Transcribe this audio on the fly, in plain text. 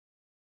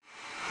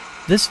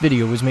This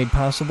video was made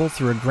possible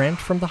through a grant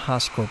from the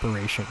Haas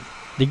Corporation.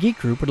 The Geek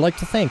Group would like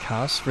to thank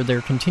Haas for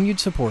their continued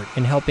support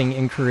in helping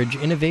encourage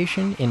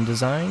innovation in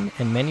design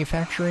and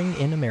manufacturing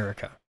in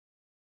America.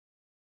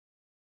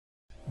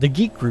 The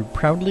Geek Group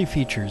proudly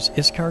features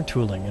ISCAR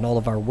tooling in all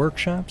of our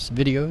workshops,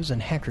 videos,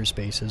 and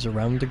hackerspaces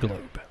around the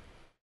globe.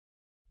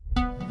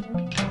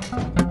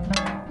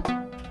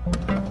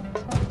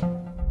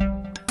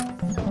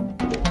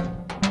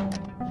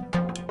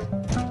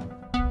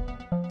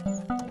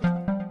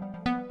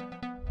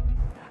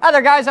 Hi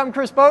there guys, I'm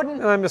Chris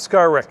Bowden. And I'm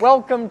ISCAR Rick.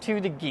 Welcome to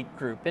the Geek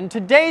Group. In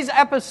today's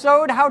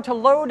episode, how to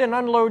load and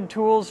unload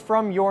tools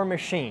from your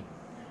machine.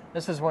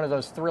 This is one of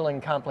those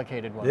thrilling,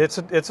 complicated ones.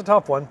 It's a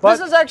tough one. But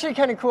this is actually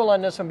kind of cool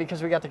on this one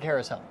because we got the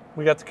carousel.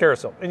 We got the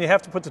carousel. And you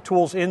have to put the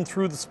tools in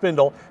through the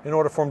spindle in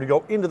order for them to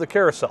go into the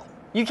carousel.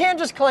 You can't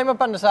just climb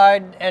up on the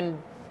side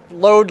and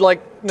load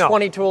like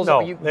 20 tools. No,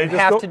 you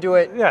have to do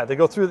it. Yeah, they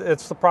go through.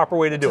 It's the proper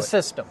way to do it. It's a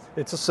system.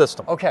 It's a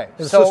system. Okay.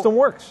 And the system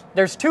works.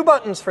 There's two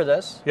buttons for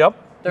this.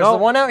 Yep. There's the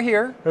one out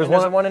here, there's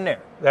the one in there.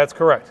 That's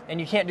correct.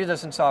 And you can't do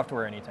this in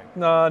software or anything.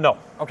 No.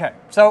 Okay.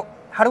 So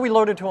how do we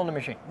load a tool in the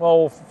machine?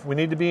 Well, we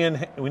need to be in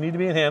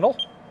handle.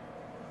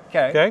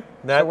 Okay. Okay.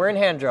 So we're in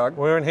hand jog.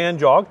 We're in hand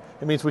jog.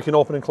 It means we can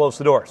open and close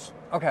the doors.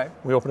 Okay.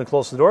 We open and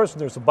close the doors, and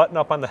there's a button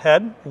up on the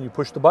head, and you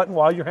push the button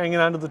while you're hanging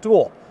onto the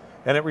tool,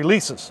 and it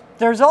releases.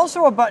 There's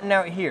also a button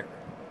out here.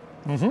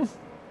 Mm-hmm.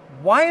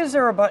 Why is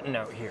there a button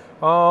out here?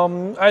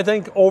 I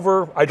think I don't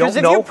know. Because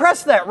if you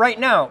press that right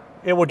now,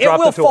 it will drop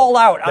the tool. Fall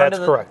out. That's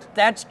correct.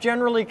 That's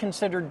generally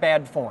considered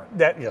bad form.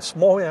 Yes.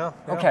 Well, yeah.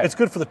 Okay. It's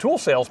good for the tool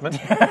salesman.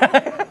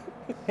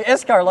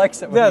 ISCAR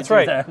likes it when That's you do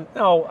right. that.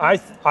 No,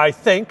 I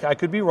think, I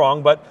could be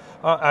wrong, but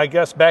I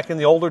guess back in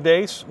the older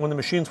days when the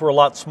machines were a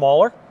lot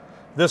smaller,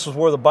 this was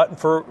where the button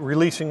for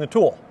releasing the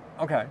tool.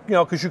 Okay. You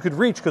know, because you could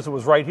reach because it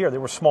was right here. They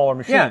were smaller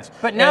machines. Yeah,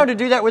 but now to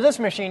do that with this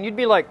machine, you'd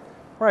be like...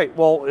 Right.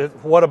 Well,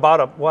 what about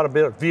a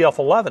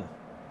VF11?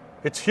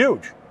 It's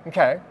huge.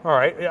 Okay. All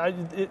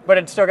right. But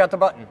it's still got the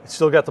button. It's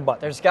still got the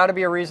button. There's got to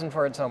be a reason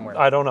for it somewhere.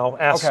 I don't know.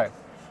 Ask. Okay.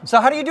 So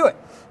how do you do it?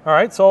 All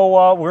right.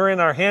 So we're in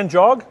our hand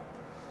jog.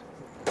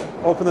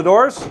 Open the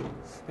doors,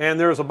 and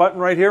there's a button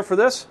right here for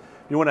this.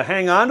 You want to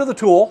hang on to the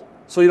tool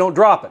so you don't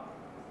drop it.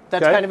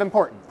 That's kind of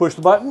important. Push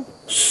the button.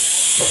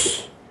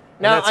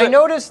 Now, I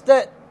noticed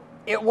that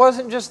it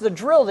wasn't just the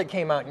drill that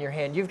came out in your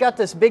hand. You've got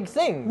this big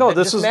thing that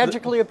just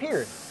magically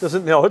appeared.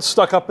 No, it's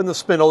stuck up in the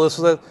spindle.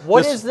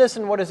 What is this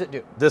and what does it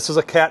do? This is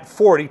a Cat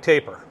 40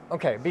 taper.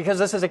 Okay, because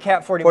this is a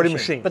Cat 40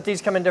 machine. But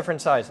these come in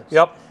different sizes.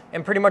 Yep.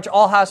 And pretty much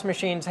all Haas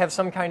machines have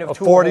some kind of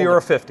tool 40 holder. or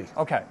a 50.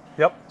 Okay.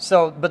 Yep.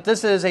 So, but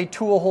this is a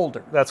tool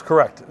holder. That's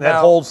correct. That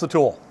holds the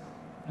tool.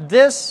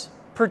 This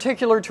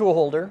particular tool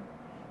holder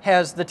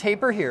has the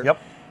taper here. Yep.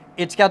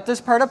 It's got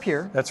this part up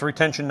here. That's a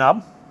retention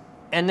knob.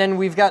 And then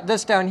we've got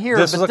this down here,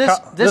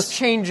 this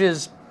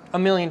changes a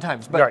million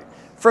times. But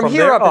from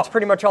here up, it's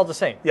pretty much all the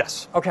same.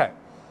 Yes. Okay.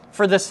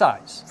 For this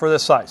size. For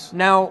this size.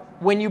 Now,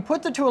 when you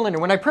put the tool in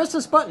there, when I press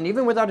this button,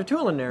 even without a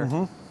tool in there,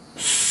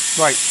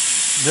 right,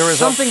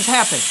 something's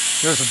happened.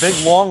 There's a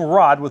big long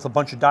rod with a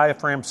bunch of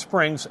diaphragm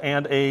springs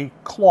and a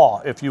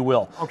claw, if you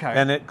will. Okay.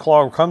 And that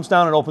claw comes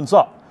down and opens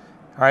up.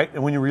 All right.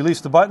 And when you release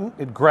the button,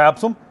 it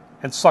grabs them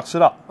and sucks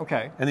it up.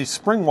 Okay. And these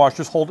spring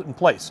washers hold it in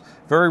place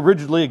very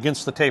rigidly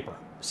against the taper.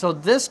 So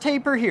this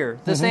taper here,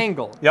 this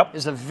angle, Yep.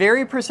 is a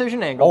very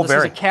precision angle. This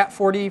is a Cat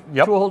 40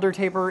 Yep. tool holder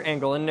taper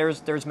angle, and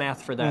there's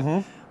math for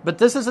that. But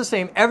this is the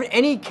same.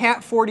 Any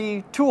Cat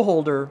 40 tool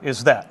holder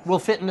will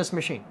fit in this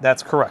machine.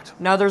 That's correct.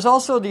 Now there's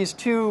also these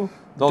two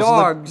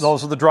dogs.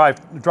 Those are the drive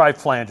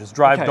flanges,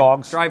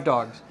 dogs. Drive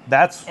dogs.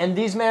 And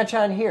these match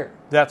on here.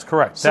 That's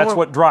correct. So that's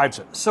what drives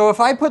it. So if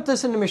I put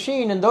this in the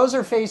machine and those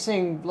are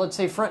facing, let's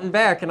say, front and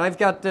back, and I've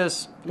got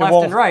this left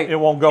and right, it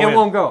won't go in. It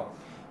won't go.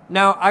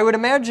 Now, I would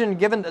imagine,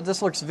 given that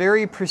this looks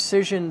very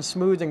precision,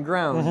 smooth, and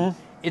ground,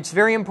 it's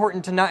very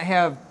important to not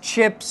have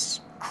chips,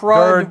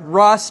 crud,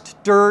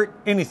 rust, dirt.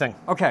 Anything.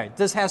 Okay,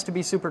 this has to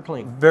be super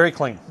clean. Very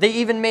clean. They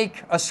even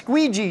make a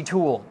squeegee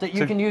tool that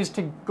you can use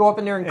to go up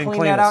in there and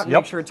clean that out and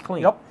make sure it's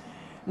clean. Yep.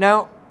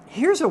 Now,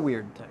 here's a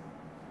weird thing.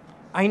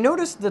 I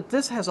noticed that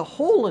this has a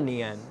hole in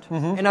the end,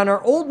 and on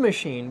our old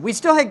machine, we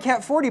still had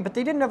Cat 40, but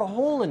they didn't have a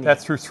hole in the end.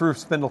 That's through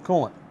spindle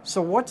coolant.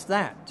 So what's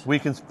that? We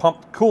can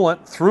pump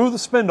coolant through the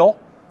spindle,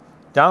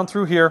 down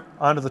through here,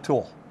 onto the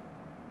tool.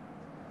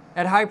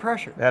 At high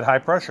pressure? At high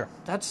pressure.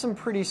 That's some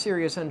pretty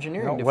serious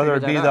engineering to whether it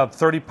figure be that out. the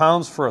 30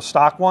 pounds for a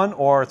stock one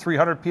or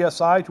 300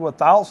 PSI to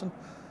 1,000.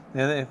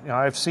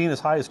 I've seen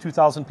as high as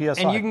 2,000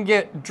 PSI. And you can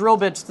get drill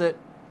bits that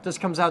this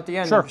comes out the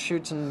end and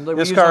shoots. And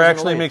this car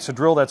actually makes a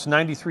drill that's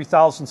 93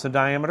 thousandths in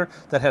diameter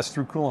that has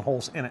through coolant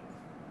holes in it.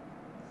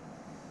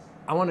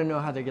 I want to know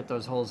how they get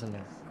those holes in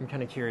there. I'm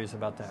kind of curious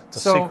about that.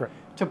 It's a secret.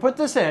 To put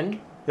this in,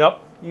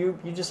 Yep. You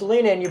just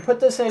lean in, you put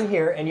this in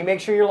here, and you make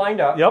sure you're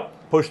lined up.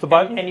 Yep. Push the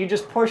button. And you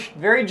just push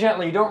very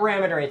gently. You don't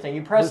ram it or anything.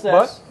 You press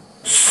this.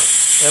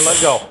 And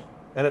let go.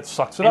 And it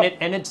sucks it up.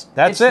 It's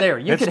That's there.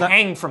 You can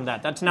hang from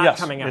that. That's not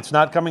coming out. It's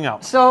not coming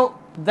out. So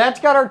that's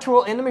got our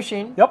tool in the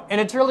machine. Yep. And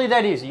it's really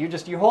that easy.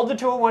 You hold the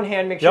tool in one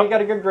hand, make sure you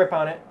got a good grip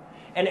on it.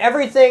 And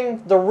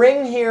everything, the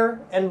ring here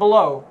and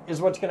below,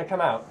 is what's going to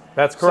come out.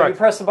 That's So you correct.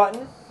 press the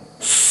button,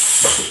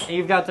 and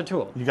you've got the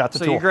tool. You got the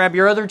so tool. you grab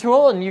your other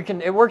tool, and you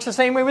can. It works the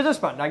same way with this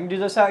button. I can do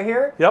this out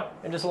here. Yep.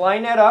 And just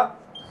line that up.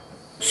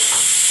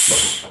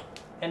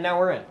 And now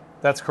we're in.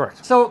 That's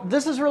correct. So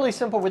this is really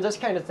simple with this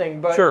kind of thing,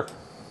 but Sure.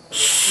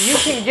 you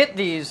can get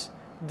these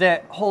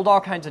that hold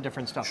all kinds of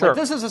different stuff. Sure. Like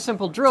this is a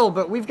simple drill,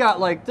 but we've got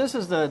like, this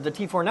is the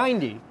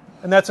T490.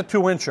 And that's a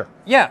 2-incher.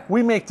 Yeah,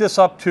 We make this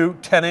up to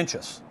 10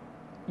 inches.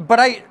 but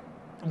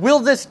will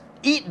this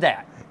eat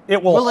that?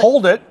 It will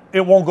hold it.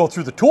 It won't go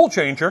through the tool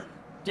changer,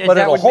 but that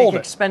it'll would hold make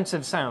it.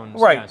 expensive sounds.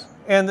 Right. Yes.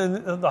 And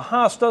then the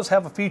Haas does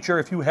have a feature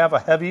if you have a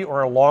heavy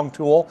or a long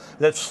tool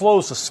that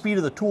slows the speed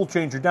of the tool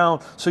changer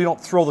down so you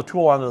don't throw the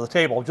tool onto the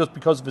table just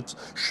because of its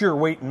sheer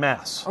weight and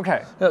mass.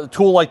 Okay. A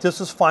tool like this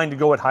is fine to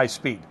go at high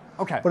speed.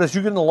 Okay. But as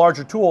you get into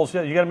larger tools,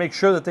 you got to make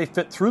sure that they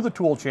fit through the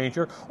tool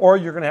changer or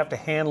you're going to have to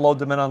hand load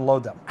them and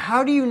unload them.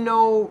 How do you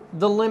know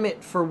the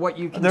limit for what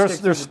you can stick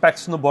There's to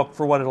specs in the book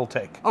for what it'll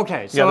take.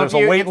 Okay. So Yeah, there's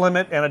if a weight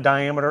limit and a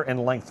diameter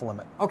and length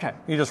limit. Okay.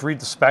 You just read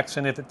the specs,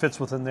 and if it fits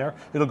within there,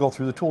 it'll go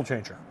through the tool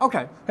changer.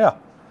 Okay. Yeah,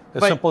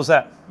 as simple as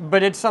that.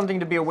 But it's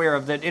something to be aware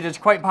of, that it is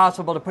quite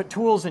possible to put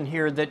tools in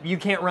here that you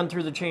can't run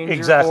through the changer.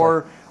 Exactly.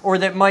 Or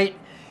that might,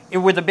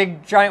 with a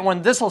big giant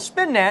one, this will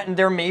spin that, and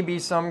there may be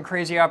some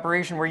crazy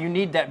operation where you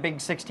need that big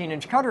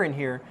 16-inch cutter in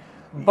here.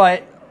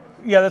 But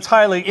Yeah, that's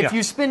highly. if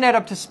you spin that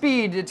up to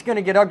speed, it's going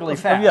to get ugly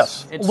fast.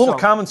 Yes, a little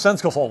common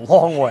sense goes a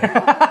long way.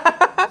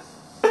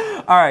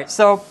 All right,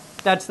 so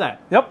that's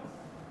that. Yep.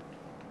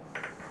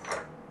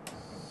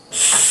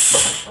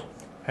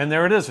 And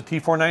there it is, a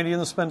T490 in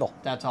the spindle.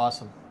 That's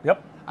awesome.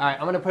 Yep. All right,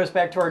 I'm going to put us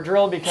back to our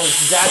drill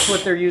because that's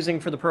what they're using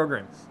for the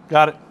program.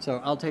 Got it.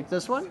 So I'll take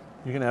this one.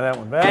 You can have that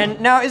one back. And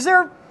now, is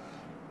there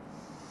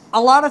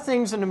a lot of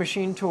things in the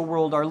machine tool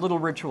world are little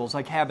rituals,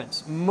 like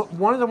habits.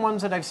 One of the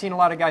ones that I've seen a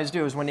lot of guys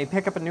do is when they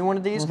pick up a new one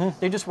of these,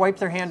 they just wipe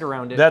their hand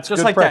around it. That's just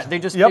good like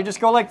practice. that. Yep. They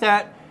just go like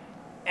that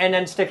and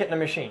then stick it in the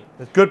machine.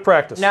 It's good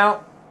practice.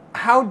 Now,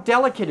 how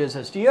delicate is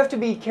this? Do you have to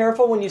be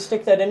careful when you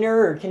stick that in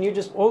there, or can you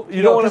just? Well,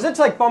 you don't want because it's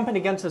like bumping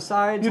against the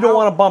sides. You don't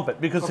want to bump it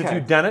because if Okay.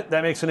 you dent it,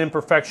 that makes an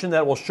imperfection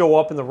that will show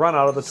up in the run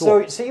out of the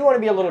tool. So you want to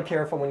be a little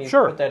careful when you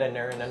Sure. put that in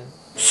there, and then.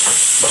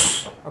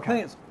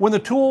 Okay. When the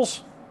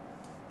tools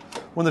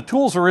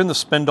are in the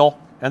spindle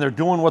and they're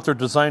doing what they're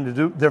designed to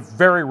do, they're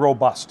very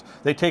robust.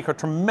 They take a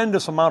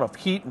tremendous amount of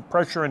heat and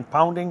pressure and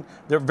pounding.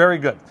 They're very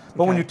good.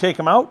 But when Okay. you take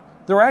them out,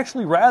 they're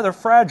actually rather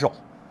fragile.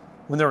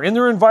 When they're in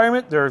their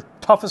environment, they're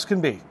tough as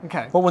can be.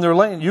 Okay. But when they're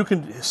laying, you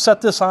can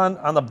set this on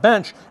the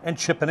bench and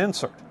chip an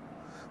insert.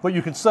 But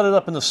you can set it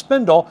up in the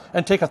spindle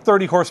and take a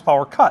 30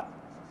 horsepower cut.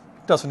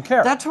 It doesn't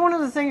care. That's one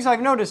of the things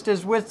I've noticed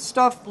is with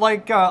stuff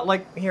like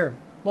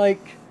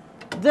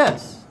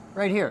this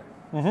right here.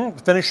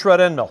 Finished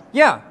shred end mill.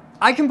 Yeah,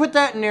 I can put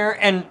that in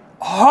there and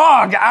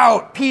hog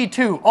out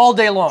P2 all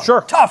day long.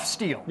 Sure. Tough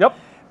steel. Yep.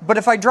 But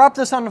if I drop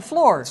this on the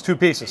floor, It's 2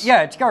 pieces.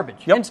 yeah, it's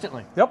garbage Yep.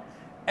 instantly. Yep.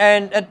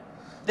 And it's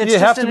You just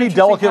have an to be interesting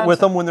delicate with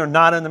concept. them when they're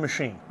not in the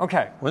machine.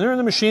 Okay. When they're in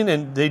the machine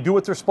and they do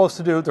what they're supposed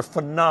to do, they're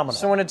phenomenal.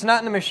 So when it's not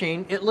in the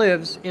machine, it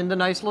lives in the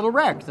nice little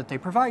rack that they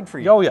provide for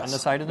you Oh, yes. on the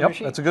side of the Yep,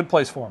 machine. that's a good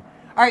place for them.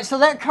 All right, so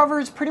that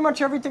covers pretty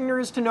much everything there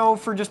is to know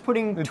for just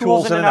putting The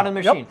tools in and out of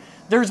the Yep. machine.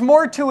 There's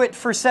more to it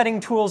for setting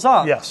tools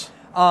up. Yes.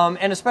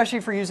 And especially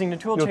for using the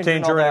tool changer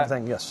and all and that.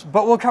 everything, yes.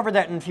 But we'll cover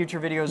that in future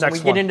videos when Next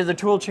we get one. into the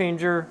tool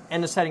changer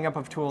and the setting up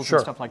of tools Sure.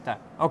 and stuff like that.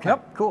 Okay,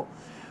 Yep. cool.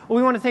 Well,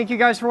 we want to thank you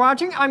guys for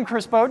watching. I'm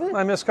Chris Bowden.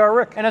 I'm Iskar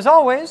Rick. And as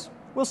always,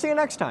 we'll see you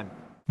next time.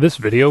 This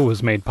video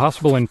was made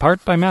possible in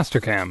part by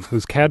Mastercam,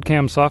 whose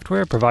CAD/CAM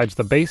software provides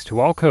the base to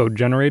all code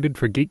generated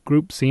for Geek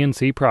Group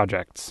CNC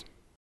projects.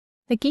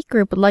 The Geek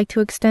Group would like to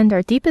extend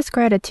our deepest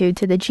gratitude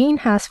to the Gene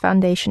Haas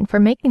Foundation for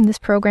making this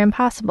program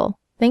possible.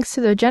 Thanks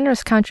to their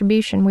generous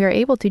contribution, we are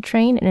able to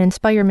train and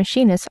inspire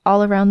machinists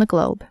all around the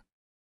globe.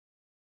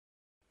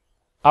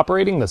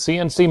 Operating the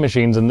CNC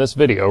machines in this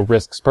video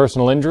risks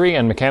personal injury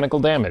and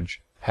mechanical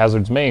damage.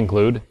 Hazards may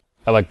include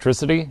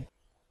electricity,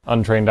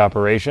 untrained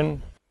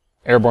operation,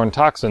 airborne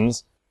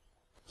toxins,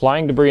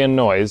 flying debris and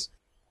noise,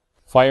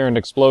 fire and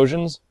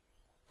explosions,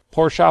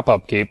 poor shop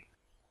upkeep,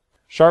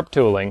 sharp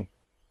tooling,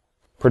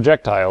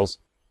 projectiles,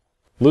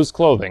 loose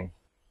clothing,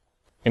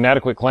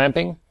 inadequate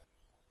clamping,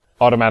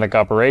 automatic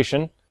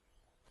operation,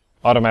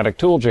 automatic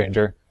tool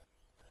changer,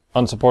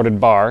 unsupported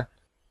bar,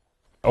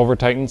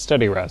 over-tightened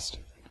steady rest,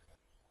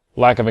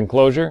 lack of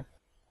enclosure,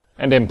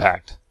 and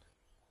impact.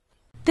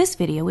 This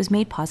video was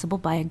made possible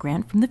by a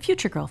grant from the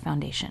Future Girl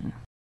Foundation.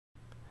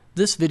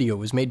 This video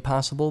was made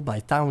possible by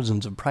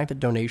thousands of private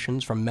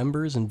donations from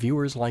members and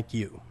viewers like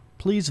you.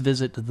 Please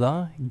visit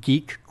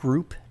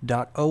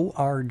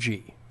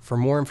thegeekgroup.org for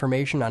more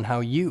information on how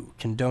you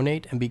can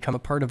donate and become a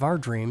part of our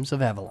dreams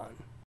of Avalon.